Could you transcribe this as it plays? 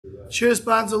Shir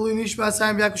sponsor Lui Nishma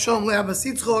Sayim Yakushom Le'Abba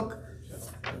Sitzchok.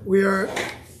 We are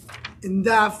in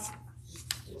Daf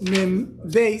Mem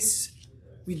Beis.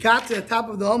 We got to the top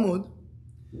of the Amud.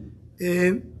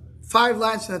 5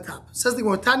 lines to the top. It says the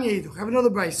word Tanya Yiduch. Have another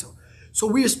brayso. So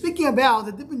we are speaking about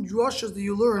the different drushas that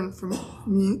you learn from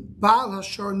Baal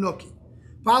Hashor Noki.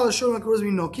 Baal Hashor Noki was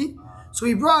Noki. So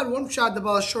he brought one shot that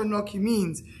Baal Hashor Noki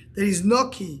means that he's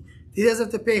Noki. He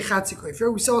doesn't have to pay Chatziko. If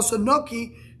we saw also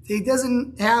Noki, he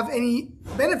doesn't have any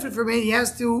benefit from it. He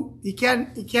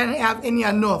can't have any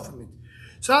anah from it.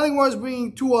 So I think we're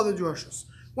bringing 2 other drushas.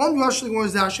 One drush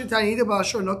was that Tanya Baal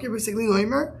Hashor Noki basically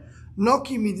Lohimer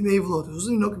Noki midmei v'lodos. Who's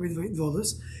Noki midmei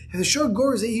v'lodos? If the shor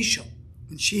gor is a isha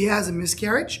and she has a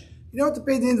miscarriage, you don't have to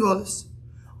pay the v'lodos.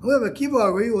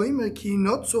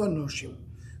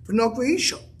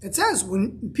 It says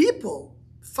when people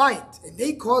fight and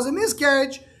they cause a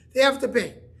miscarriage, they have to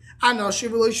pay. For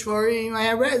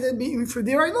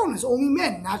there alone, it's only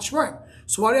men, not shvarim.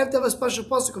 So why do you have to have a special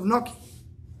pasuk of Noki?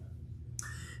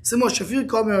 So Moshe Shafir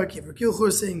called me Rakiv. Rakiv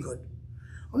is saying good.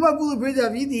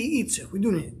 We're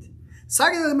doing it.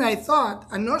 I thought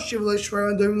I would say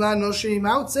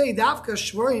Dafka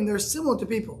Shvarim, they're similar to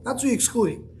people. That's what you're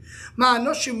excluding.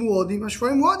 Anoshim will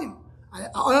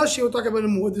talk about a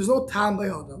mood. There's no tam by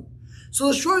Adam. So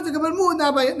the Shvarim talk about mood,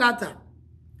 not tam.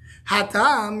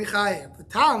 Hatam Michayev. The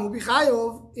tam will be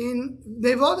Chayev in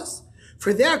Nevodas.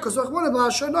 For there, because Rachman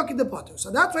about Shornoki the Potter. So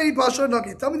that's why he bought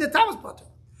Shornoki. Tell me the tam is Potter.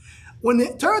 When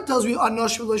the Torah tells you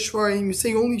Anoshim Shvarim, you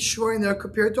say only Shvarim that are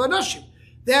compared to Anoshim.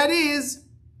 That is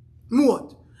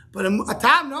Muad. But a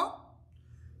tam, no?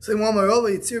 So you want to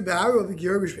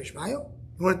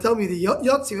tell me the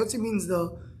Yotzi? Yotzi means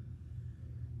the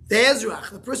Ezrach,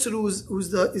 the person is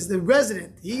the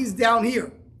resident. He's down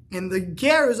here. And the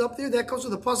ger is up there. That comes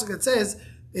with the pasuk that says,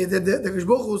 the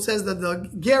Baruch Hu says that the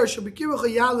ger should be kirucha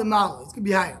yalimala. It's going to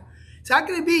be higher. It's not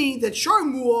going to be that shor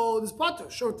muad is pater.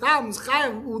 Shor tam is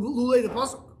chayav lulei the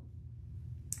pasuk.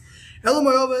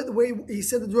 Elamar, the way he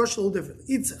said the drush a little different.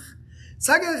 Itzach.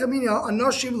 Right?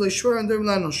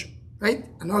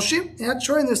 Anoshim, and not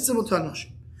showing they're similar to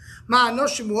Anoshim. Ma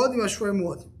Anoshim muadim, Ashvarim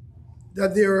muadim.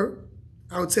 That they're,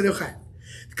 I would say they're chayim.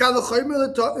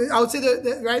 I would say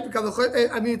they're, right?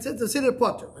 I mean, to say they're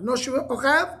potter. Anoshim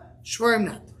chayim, Shvarim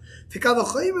not.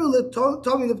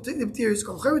 Told me the materials.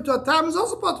 Kalachayim to a tam is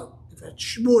also potter. If that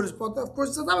shmur is potter, of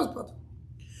course the tam is potter.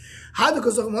 How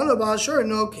because of one of Baal Hashor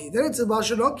Noki. Then it says Baal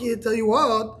Hashor Noki. Tell you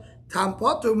what, tam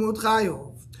potter mut chayov.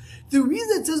 The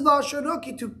reason it says Baal Hashor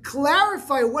Noki to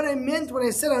clarify what I meant when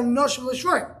I said Anoshim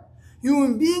l'shvarim.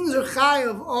 Human beings are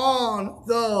chayav on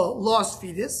the lost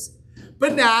fetus,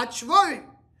 but not shvarim.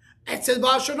 It says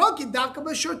Baal Hashor Noki dafka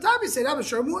b'shor tabi said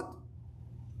b'shor muad.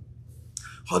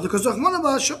 Yeah,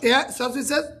 so that's what it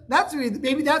says. That's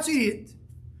maybe that's what you did.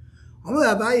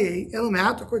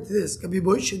 According to this,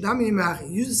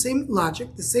 use the same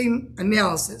logic, the same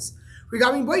analysis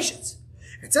regarding boishets.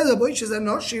 It says the boishets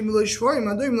anoshim l'shvarim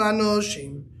adoim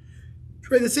la'anoshim.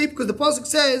 The same because the pasuk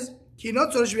says ki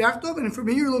not tzorish v'yachtov, and from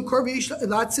here you learn korv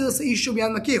la'atzilas ishu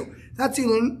b'yan makil. That's you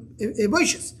learn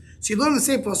boishets. So you learn the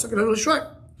same pasuk and l'shvarim.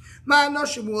 Ma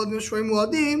anoshim muadim shvarim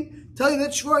muadim. Tell you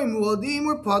that shvarim muadim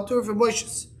were patur for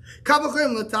boishets.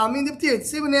 Kavachim l'tamim deptir.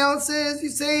 Same analysis. You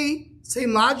say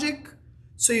same logic.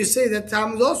 So you say that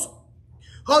tam is also.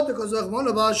 Hod because of one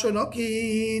of Baal Hashor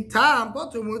Noki tam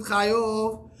patur mut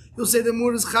chayov. You'll say the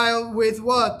mur is chayil with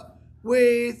what?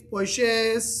 With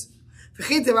boishes.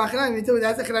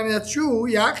 That's true.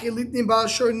 Yachi litni Baal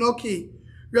Hashor Noki.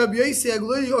 Rabbi Yossi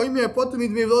Agloi oimer potem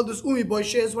midmei v'lodos umi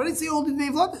boishes. Why did it say all midmei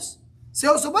v'lodos? Say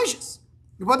also boishes.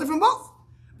 You bought it from both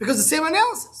because the same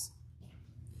analysis.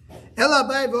 Ela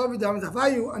abai v'ovidam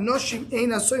tavayu anoshim ein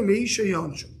asoy meisha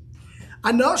yonshu.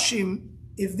 Anoshim,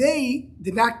 if they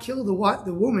did not kill the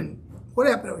woman, what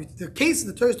happened? The case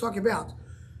the Torah is talking about.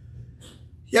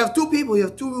 You have 2 people, you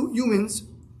have 2 humans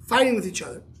fighting with each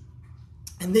other.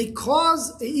 And they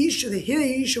cause a isha, they hit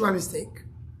a isha by mistake.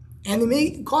 And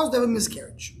they cause to have a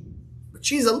miscarriage. But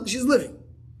she's living.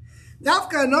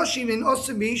 Dafka anoshim in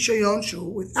also beisha yonshu,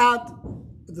 without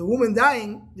the woman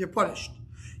dying, they're punished.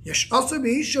 Yes, also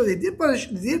beisha, they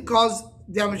did cause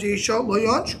damage to isha, lo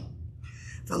yonshu.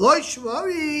 The lo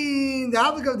shvarim, the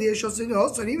habit of the isha, so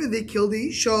even if they kill the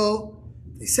isha,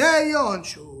 they say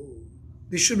yonshu.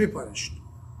 They should be punished.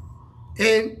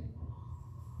 And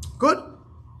good.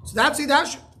 So that's the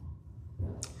dash.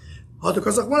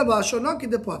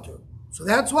 So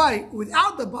that's why,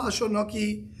 without the Baal Hashor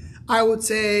Noki, I would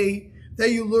say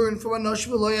that you learn from Anoshim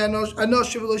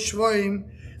Shvarim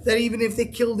that even if they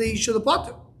kill the Isha, the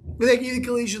Potter, they can even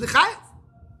kill the Isha, the Chayav.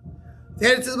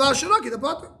 Then it says Baal Hashor Noki, the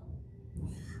Potter.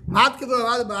 Does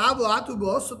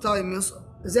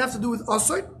it have to do with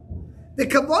Asr? The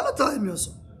Kavanah Talim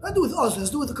Yosef. Not do with Asr, it has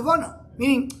to do with the Kavanah.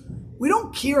 Meaning, we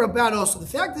don't care about Asr. The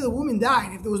fact that the woman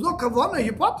died, if there was no Kavanah,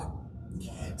 you're potter.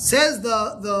 Says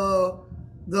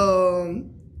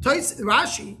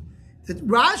Rashi,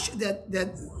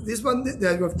 that this one,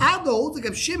 that Rav Ado holds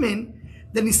like Shimon,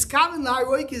 that Niskaven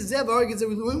La'aroik is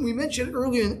Zev, we mentioned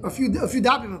earlier, a few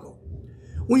dapim ago.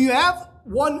 When you have a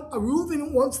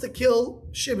Reuven wants to kill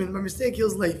Shimon, by mistake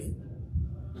kills Levi,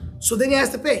 so then he has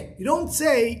to pay. You don't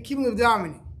say Kibul of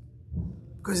Darmini,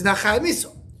 because it's not Chayim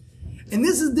Miso. And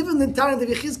this is different than Tanit of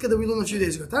Yechizka that we learned a few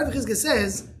days ago. Tanit of Yechizka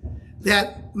says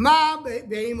that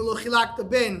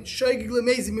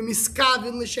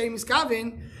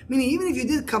meaning even if you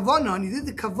did kavanah and you did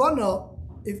the kavanah,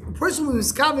 if a person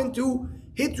was miskaven to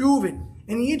hit Reuven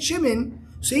and he hit Shimon,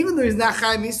 so even though he's not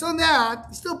chayim miso on that,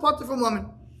 he's still potter from woman.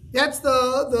 That's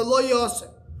the lo yosef,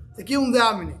 the kilum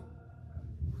damini.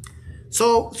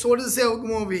 So what does it say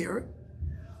over here?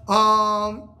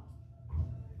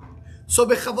 So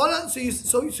this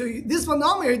one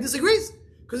here disagrees.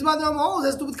 Because Madam always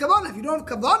has to do with kavanah. If you don't have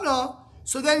kavanah,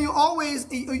 so then you always,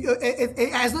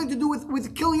 it has nothing to do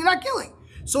with killing or not killing.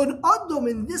 So an Adam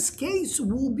in this case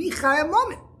will be Chayam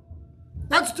Moment.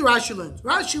 That's what the Rashi learns.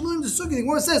 Rashi learns the Sugi. The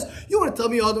Gemara says, you want to tell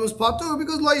me Adam is Patur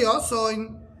because La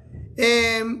Yasoin,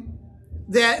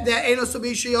 that Eino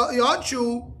Sabisha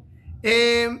Yachu,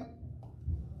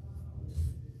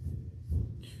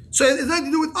 so it's nothing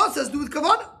to do with us, it has to do with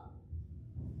kavanah.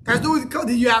 It has to do with,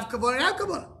 do you have kavanah or have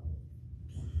kavanah?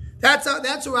 That's a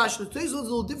Rashi. Today's a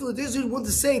little different. Today's want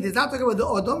to say they're not talking about the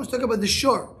Adam, it's talking about the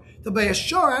shore. The by a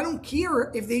shore, I don't care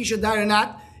if the Isha died or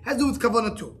not, has to do with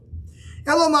Kavanah too.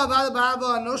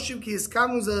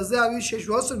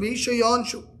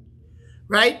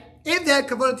 Right? If they had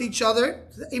Kavanah to each other,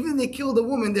 even if they killed the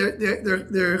woman,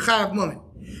 they're Chayav woman.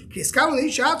 But if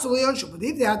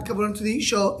they had Kavanah to the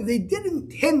Isha, if they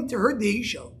didn't intend to hurt the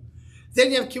Isha,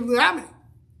 then you have Kibbutz Ramini.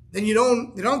 Then they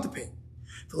don't have to pay.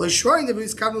 Even if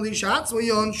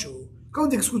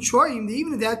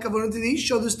they had kavanah to the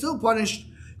isha, they're still punished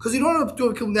because you don't have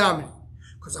to kill them.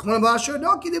 Because that's Bashar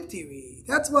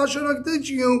Noki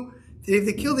teaching you that if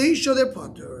they kill the isha, they're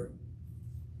potter.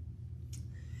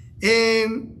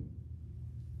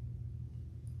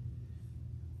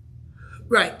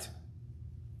 Right.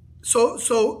 So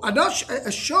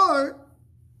a shor,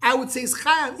 I would say is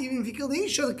chayav even if you kill the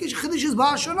isha. The chiddush is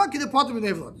Bashar Noki, they're potter with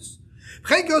nevlodus.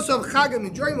 He came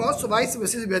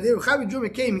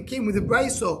with the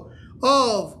braiso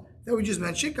of that we just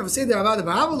mentioned. Like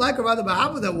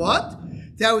Bava, that what?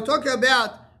 That we're talking about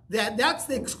that's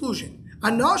the exclusion.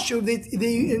 Anosh,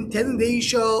 they intended the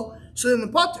isha, so then the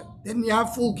potter. Then you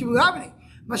have full kibbutz happening.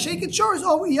 Mashake it sure is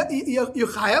you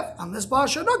chayav unless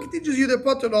Bashar Noki teaches you the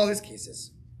potter in all these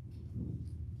cases.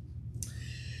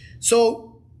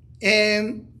 So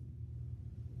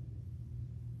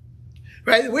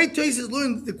right, the way Tosis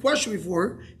learned the question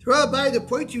before, the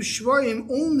point you shvarim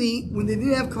only when they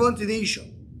didn't have kavanah to the isha.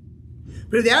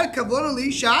 But if they had kavanah to the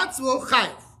isha, well,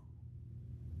 chayav.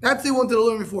 That's what they wanted to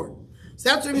learn before. So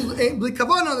that's what it means.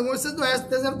 Kavanah, the Gemara says no,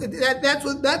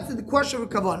 that's the question of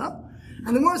kavanah.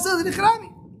 And the Gemara says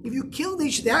if you kill the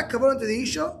isha, they had kavanah to the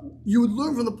isha, you would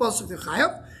learn from the pasuk the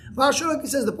chayav. Vashalaki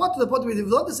says the potter with the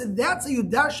and that's how you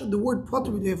dash the word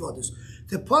potter with the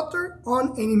the potter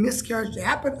on any miscarriage that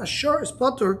happened, a shor is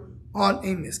potter on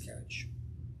a miscarriage.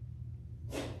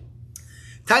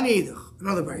 Tani Yidach,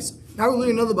 another verse. Now we're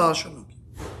learning another Baal Shor Noki.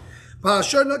 Baal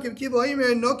Shor Noki Kibo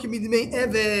Omer Noki Midmei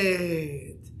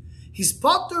Evet. He's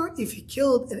potter if he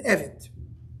killed an Evet.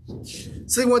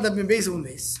 So what that been based on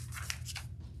this.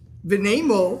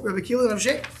 V'neimo Rabbi Kiva and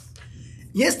Avshei.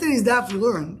 Yesterday's daf we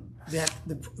learned that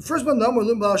the first one we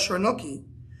learned Baal Shor Noki.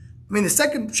 The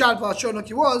second shot Baal Shor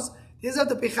Noki was he doesn't have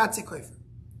to pay Chatzi Kofer.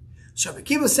 So Rabbi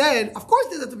Kiva said, of course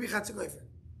he doesn't have to pay Chatzi Kofer.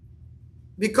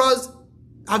 Because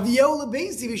Aviyol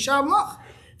Beisi Visham Lach.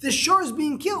 The shor is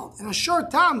being killed. And a shor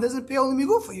tam doesn't pay only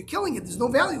Migufa. You're killing it. There's no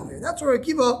value over here. That's what Rabbi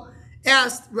Kiva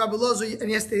asked Rabbi Lozo in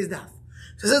yesterday's daf.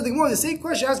 So it says the same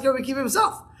question asked Rabbi Kiva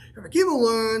himself. Rabbi Kiva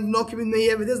learned, no Kibbutz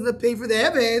Me'evet doesn't have to pay for the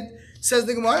Evet. Says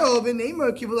the Gemara, oh,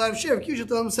 V'neimer Kibbutz Lav Shir. Kibbutz should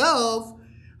tell himself,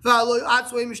 you only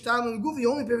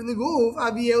pay for the goof.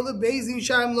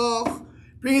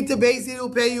 Bring it to Beis, it'll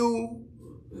pay you.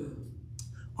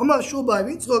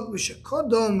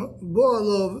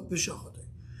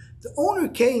 The owner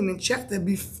came and checked that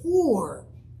before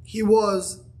he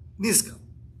was niska.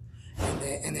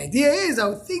 And the idea is, I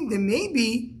would think that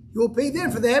maybe he will pay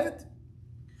then for the Evet.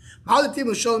 He'll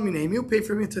pay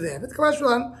for me to the Evet.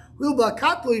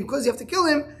 Because you have to kill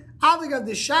him. Even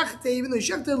though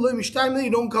you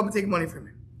don't come and take money from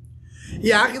him.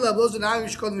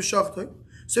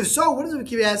 So if so, what does we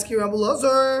keep asking Rabbi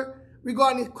Lazar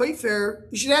regarding kofer?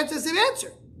 You should answer the same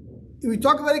answer. If we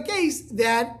talk about a case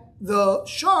that the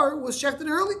shar was shechted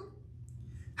early.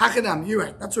 Hachanam, you're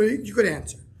right. That's what you could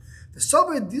answer. The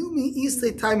sober dilmi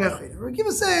isle time echid. Rabbi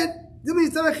said dilmi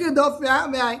isle time echid dof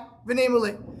me'ai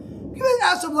v'neimulei.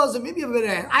 Ask Rabbi Lazar, maybe you have an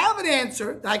answer. I have an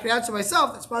answer that I can answer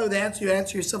myself. That's probably the answer you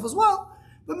answer yourself as well.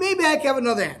 But maybe I can have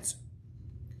another answer.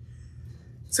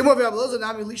 Rabbi Lazar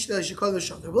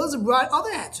brought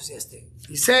other answers yesterday.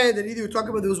 He said that either we're talking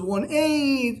about there was one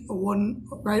aid, or one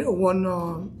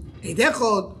aid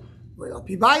echod, or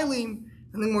Pibailim,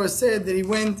 and then more said that he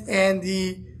went and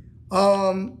he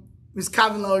was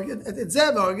kaven at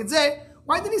Zeh.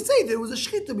 Why did he say that it was a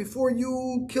shchita before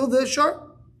you killed the shark?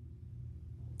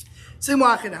 You're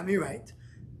right.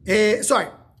 Sorry.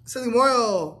 When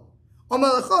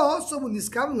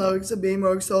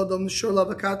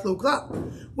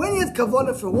you have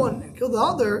kavanah for one and kill the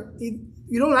other,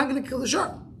 you don't not going to kill the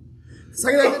shark.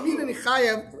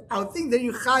 I would think that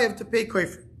you chayav to pay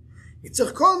kofer. It's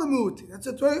a call the mood. That's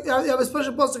a you have a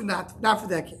special pasuk not for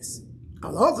that case.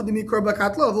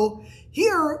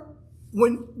 Here,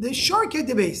 when the shark hit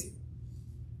the base,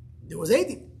 there was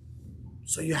eating,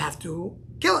 so you have to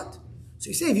kill it. So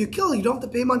you say if you kill it, you don't have to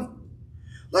pay money.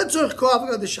 Let's call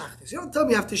the shachtis. You don't tell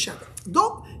me you have to shach it.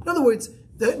 Don't. In other words,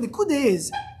 the nekuda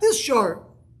is this shark.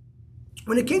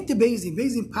 When it came to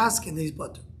Bezin paskin he's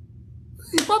butter.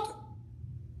 He's butter.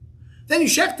 Then you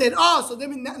shecht it. Oh, so then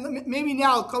maybe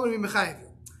now I'll come and be mechayev.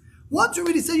 Once you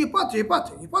already say you're butter, you're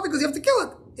butter. You're butter because you have to kill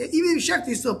it. Even if you shecht it,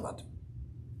 you're still butter.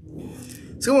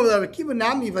 So over Kiva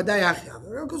Nami Vaday Achiav.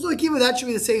 Because the Kiva that should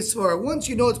be the same sword. Once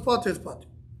you know it's butter, it's butter.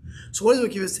 So what is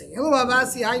what Kiva saying? I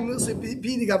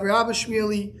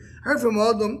heard from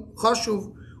Adam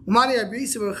Chashuv Umani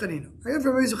Abisi Chanina. I heard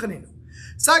from Abisi Chanina.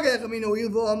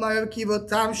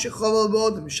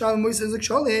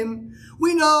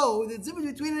 We know the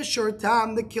difference between a short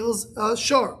time that kills a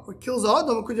short or kills a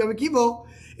Adam.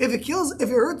 If it hurts the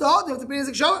Adam, you have to pay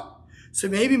a short. So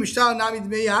maybe maybe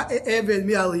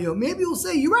you'll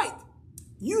say you're right.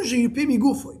 Usually you pay me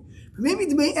gufoi, but maybe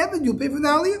the may ever you pay for the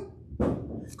aliyah.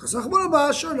 Because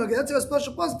that's a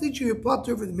special person teach you your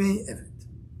potter for the may ever.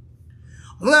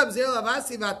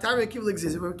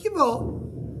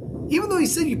 Even though he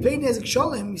said you pay Nezek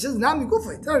Shalom, he says, Nami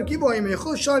Gufay.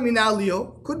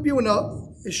 Could be when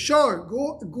a shar,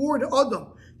 gored Adam.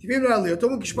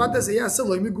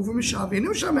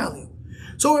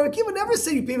 So Rabbi Kiva never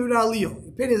said you pay for an aliyah.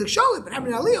 You pay Nezek Shalom, but have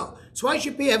an aliyah. So why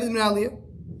should you pay having an aliyah?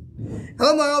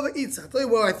 I'll tell you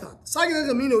what I thought. Say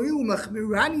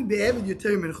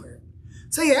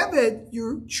Eved,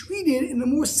 you're treated in a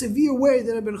more severe way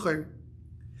than a Ben Chayr.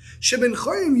 Sheben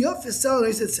Chayrim Yaf is selling,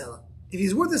 I said seller. If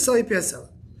he's worth a sell, he pays a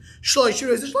seller. Shloishim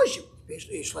is a shloishim.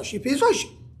 Shloishim pays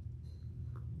shloishim.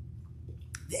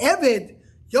 The Eved,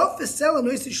 Yaf is selling, no,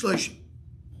 he said shloishim.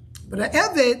 But an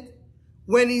Eved,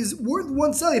 when he's worth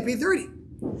one sell, he pays 30.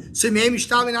 So maybe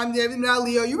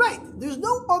you're right. There's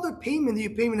no other payment that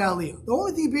you pay in aliyah. The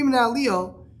only thing you pay in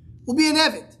aliyah will be an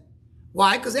Eved.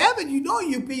 Why? Because Eved, you know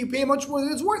you pay much more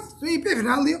than it's worth. So you pay for an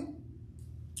aliyah.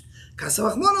 That's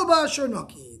what I'm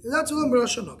going to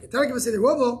show. Tarek say the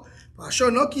Robo, Bashar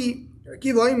Noki,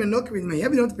 Kiva Oim and Noki with my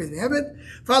Eved, don't pay the Eved.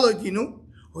 Follow Dinu.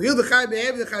 Or you'll be Chai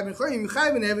Be'ev, the Chai Ben Choyim,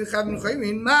 Chai Ben Ev, Chai Ben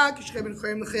Choyim, Ma, Kish Chai Ben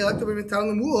Choyim, the Chai Lakta Ben Tal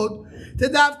Lamud, the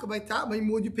Davka by Tam, by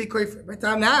Mood, you pay Koifer. By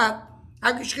Tam Naat,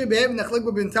 Akish Chai Be'ev, the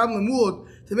Chalak Ben Tal Lamud,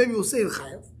 then maybe you'll say the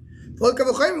Chayav. Follow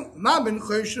Kav Choyim, Ma Ben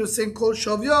Choyim should say Kol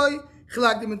Shavyoy,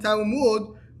 Chalak Ben Tal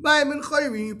Lamud, by Ben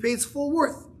Choyim, you pay its full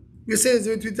worth. You say it's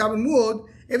between Tam and Mood,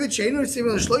 if it's chain or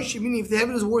similar shloishim, meaning if the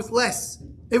heaven is worth less,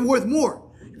 it's worth more.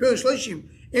 If you're shloishim,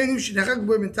 even if you shechak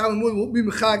boy mental and will be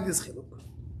mechag this chiluk.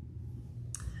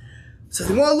 So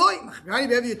the more loy, machmani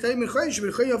be'ev yitayim menchoyish,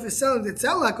 but choyish of his selling the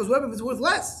tzala, because what if it's worth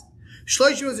less?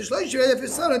 Shloishim is a shloishim, if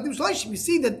it's selling, it's shloishim. You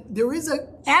see that there is an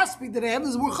aspect that the heaven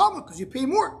is more chama because you pay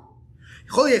more.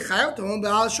 Choyi yechayav to home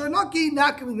be'al shor naki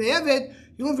nakim me'evet.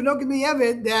 You learn for nakim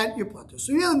me'evet that you're potter.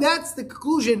 So really, that's the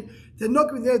conclusion that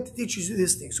nakim there to teach you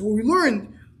this thing. So what we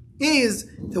learned is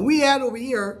that we had over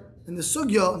here in the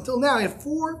sugya until now I had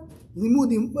 4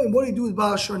 limudim. And what do you do with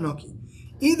Baal Shor Naki?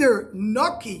 Either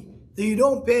Naki that you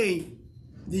don't pay,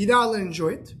 that you're not allowed to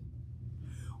enjoy it,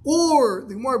 or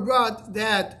the Gemara brought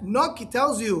that Naki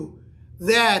tells you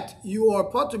that you are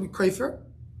part to be kaifer,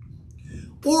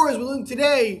 or as we learned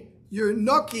today, you're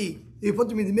Naki that you're put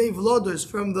to be the main vlodos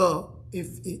from the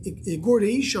if a gored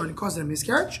isha and it causes a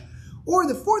miscarriage. Or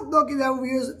the 4th Naki we have over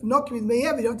here is Naki with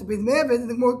Me'ev, you don't have to pay the Me'ev, and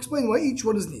then more explain why each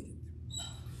one is needed.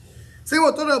 Say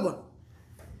what Torah.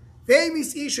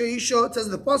 Famous Isha Isha, it says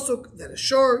in the Pasuk that a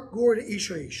shore gored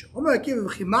Isha Isha. What does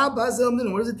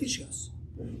it teach us?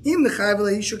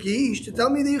 To tell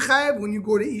me that you chayav when you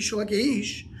go to Isha like a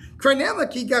Ish. Kranema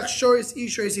ki gach shor is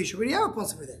Isha is Isha. But you have a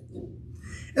Pasuk for that.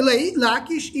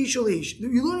 Lakish Isha Ish.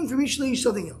 You're learning from Isha Ish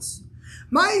something else.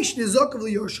 My Ish nizok of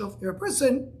Yoshov. If a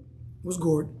person was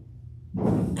gored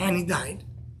and he died,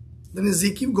 then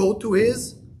Ezekiel go to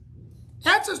his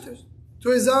ancestors,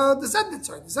 to his descendants.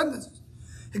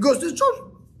 He goes to his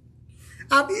children.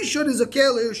 Abishon is a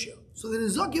Kel Yoshia. So the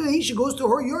Ezekiel Isha goes to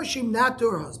her Yoshim, not to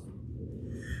her husband.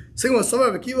 Saying what some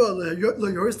of the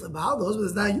husband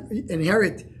does not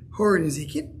inherit her in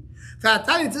Ezekiel.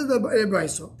 Fatani it says the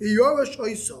Brayso, the Yorash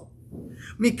Oiso.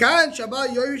 Mikan Shabbat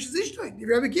Yorish is Ishtoy. If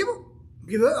you have a kibbutz,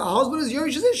 a husband is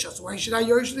Yorish is Isha, so why should I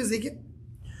Yorish Ezekiel?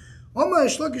 Of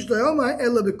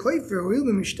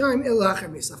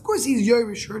course, he's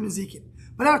Yorish her in Ezekiel,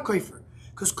 but not Koifer.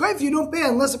 Because Koifer you don't pay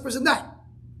unless a person died.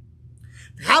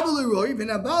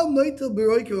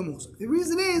 The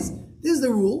reason is, this is the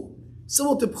rule,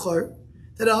 similar to B'chor,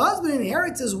 that a husband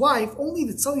inherits his wife only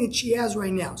that's something that she has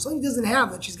right now. Something he doesn't have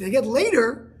that she's going to get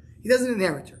later, he doesn't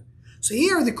inherit her. So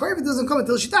here, the Koifer doesn't come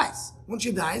until she dies. Once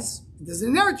she dies, he doesn't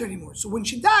inherit her anymore. So when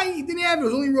she died, he didn't have it, it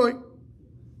was only Roy.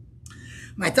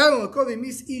 My time on the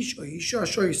miss ish or isha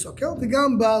show yisokel the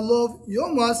gamba love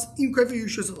yomas in kofer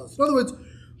yusha. In other words,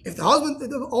 if the husband,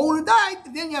 the owner died,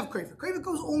 then you have kofer. Kofer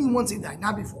comes only once he died,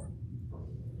 not before.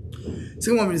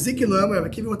 So when Ezekiel, the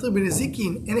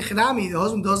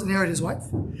husband doesn't inherit his wife.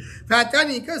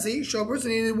 Because a person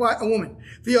needed a woman.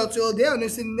 She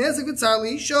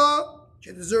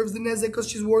deserves the nezek because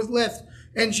she's worth less,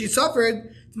 and she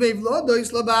suffered.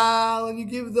 And you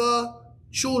give the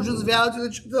children's vow to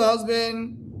the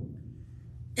husband.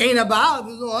 Ain't about,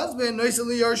 there's no husband.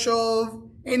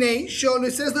 Ain't a isha, and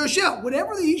it says the isha.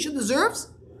 Whatever the isha deserves,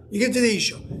 you give to the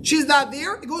isha. She's not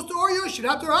there, it goes to her yosha,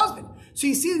 not to her husband. So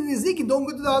you see that in Ezekiel, don't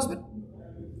go to the husband.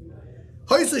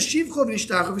 If she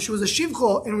was a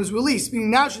shivcho and was released, meaning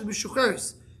now she's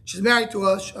mishucheres, she's married to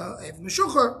a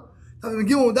mishucher, and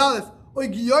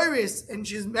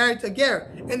she's married to a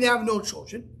ger, and they have no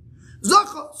children.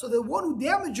 Zacha, so the one who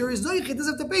damaged her is Zoich, he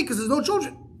doesn't have to pay because there's no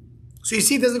children. So you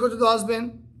see, it doesn't go to the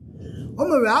husband.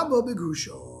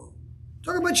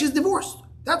 Talking about she's divorced.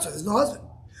 That's why there's no husband.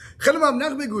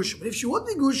 But if she would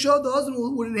be Gusha, the husband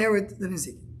would inherit the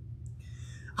Nizik.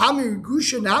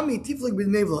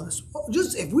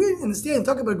 Just if we understand and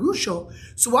talk about Gusha,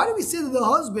 so why do we say that the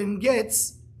husband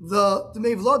gets the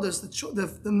Mevladas,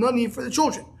 the money for the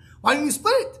children? Why don't we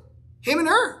split it? Him and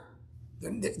her.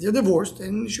 They're divorced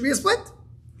and it should be a split.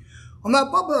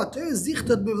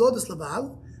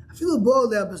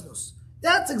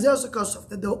 That's exactly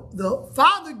that the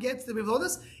father gets the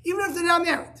mevlodas even if they're not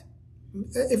married.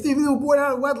 If they were born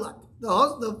out of wedlock,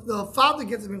 the father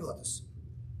gets the mevlodas.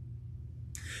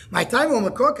 My time on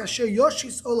Makor Kasher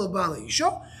Yoshis Ola Bala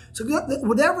Isha. So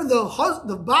whatever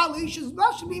the Bala Isha's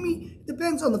Mashimimi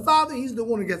depends on the father, he's the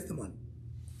one who gets the money.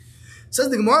 Says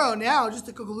the Gemara now, just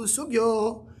to conclude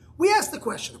Sugyo, we asked the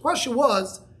question. The question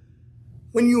was,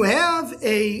 when you have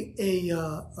the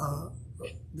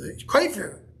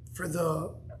kofer for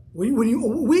the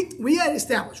we had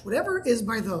established whatever is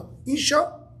by the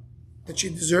isha that she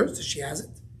deserves, that she has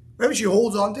it, whatever she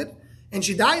holds on to it, and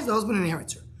she dies, the husband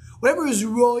inherits her. Whatever is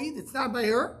roy that's not by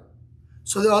her,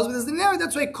 so the husband doesn't inherit.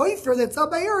 That's why kofer that's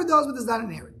not by her, the husband does not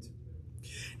inherit.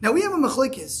 Now we have a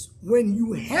machlekes. When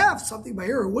you have something by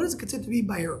her, what is it considered to be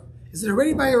by her? Is it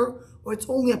already by her, or it's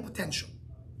only a potential?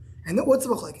 And then what's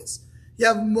the machlekes? You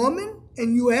have mammon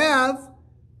and you have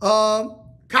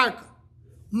karka.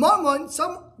 Mammon,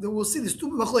 we'll see there's two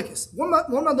machlekes. One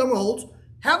Madama holds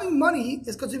having money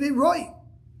is considered to be roy,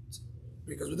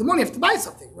 because with the money you have to buy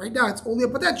something. Right now it's only a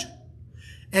potential.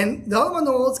 And the other one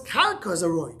holds karka is a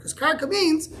roy, because karka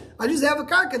means I just have a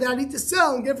karka that I need to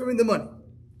sell and get from me the money.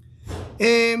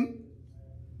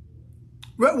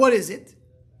 What is it?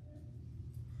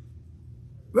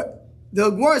 The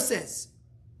Gemara says,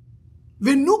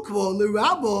 "V'nukvo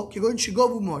l'rabo kigon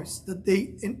shigovu mors," that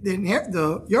the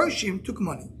Yerushim took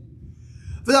money.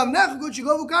 V'lamnach kigon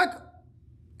shigovu karka,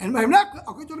 and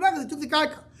according to Ramnach, they took the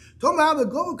karka. Tomar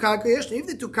govu karka yesh. If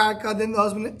they took karka, then the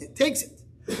husband takes it.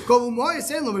 Govu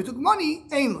mors ain't lo. But he took money,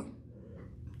 ain't lo.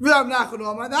 V'lamnach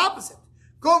no, the opposite.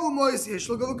 Govu mors yesh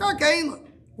lo, govu karka ain't lo.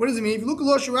 What does it mean? If you look at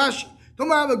Losh Rashi,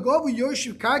 Tomar govu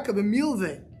Yerushim karka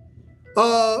b'milve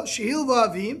shehilva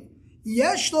avim.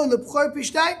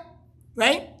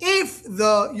 Right? If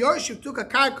the Yerushim took a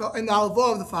karka in the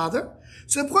halva of the father,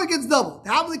 so the b'chor gets double.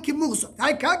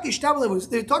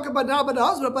 They talk about now about the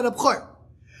husband, but about the b'chor.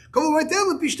 In other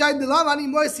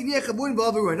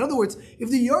words, if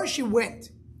the Yorshi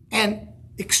went and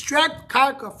extract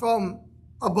karka from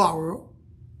a borrower,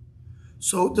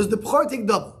 so does the Bechor take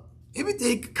double? If you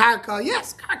take karka,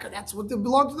 yes, karka, that's what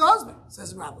belongs to the husband,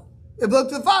 says the rabbi. It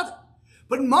belongs to the father.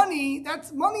 But money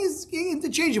is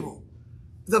interchangeable.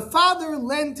 The father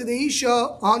lent to the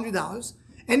Isha $100,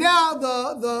 and now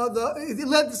he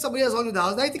lent to somebody else $100.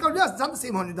 Now you take $100, it's not the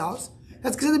same $100.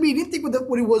 That's considered to be, he didn't think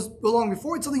what it was belonged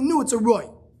before, it's something new, it's a roy.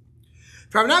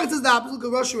 From now it says the opposite, look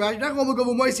at Rosh Hashanah,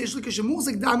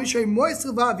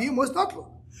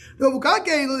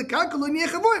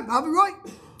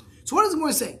 so what does the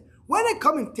Gemara say? When I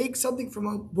come and take something from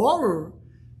a borrower,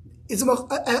 it's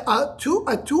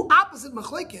two opposite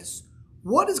machlekes.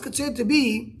 What is considered to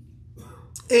be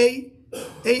that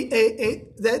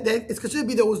it's considered to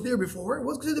be that was there before?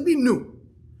 What's considered to be new?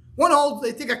 One holds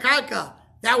they take a karka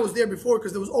that was there before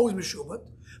because there was always mishubat,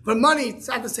 but money, it's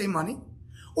not the same money.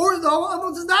 Or the other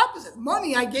one is the opposite.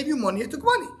 Money, I gave you money, I took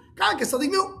money. Karka is something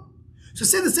new. So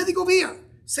say the sitting over here.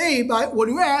 Say, when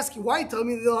you ask, why you tell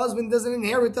me that the husband doesn't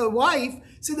inherit the wife?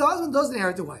 Say the husband doesn't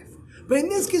inherit the wife. But in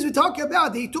this case, we're talking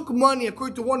about that he took money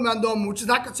according to one mandom, which is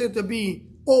not considered to be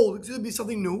old, it's considered to be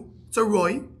something new. It's a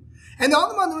roy. And the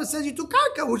other mandom says you took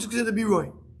karka, which is considered to be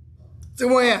roy. So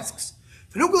one asks,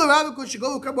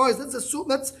 let's assume,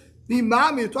 let's be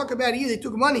mami, you talk about here, they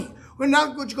took money. We're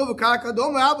not going to go with karka.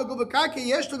 Don't go with karka.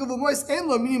 Yes, to go with moist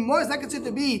enlo, meaning moist not considered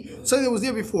to be something that was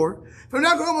there before. If we're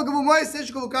not going to go with moist, yes,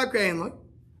 to go with karka enlo.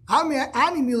 Well,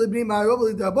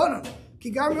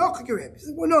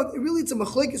 no, really it's a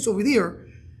machlekes over there.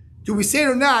 Do we say it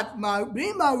or not?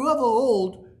 Bnei Ma'arava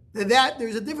hold that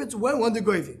there's a difference when they're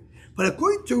goyvim. But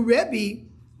according to Rebbe,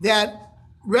 that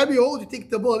Rebbe holds you take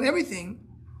double and everything,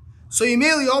 so you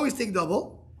mainly always take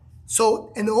double.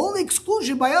 So, and the only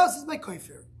exclusion by us is by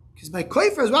koifer. Because by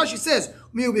koifer, as Rashi says, it's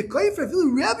only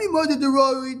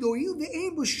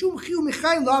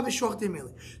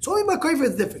by koifer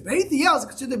it's different. But anything else is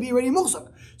considered to be already muhsak.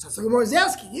 So the Gemara is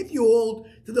asking, if you hold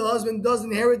that the husband doesn't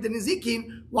inherit the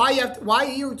nizikin, why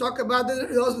here we talk about that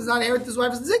the husband does not inherit his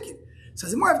wife's nizikin? So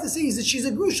the Gemara have to see is that she's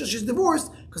a grusha, she's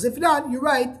divorced, because if not, you're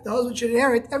right, the husband should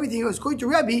inherit everything else. According to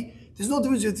Rebbe, there's no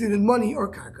difference between money or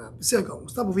karka. We'll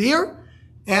stop over here,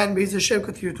 and Be'ez Hashem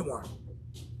continue tomorrow.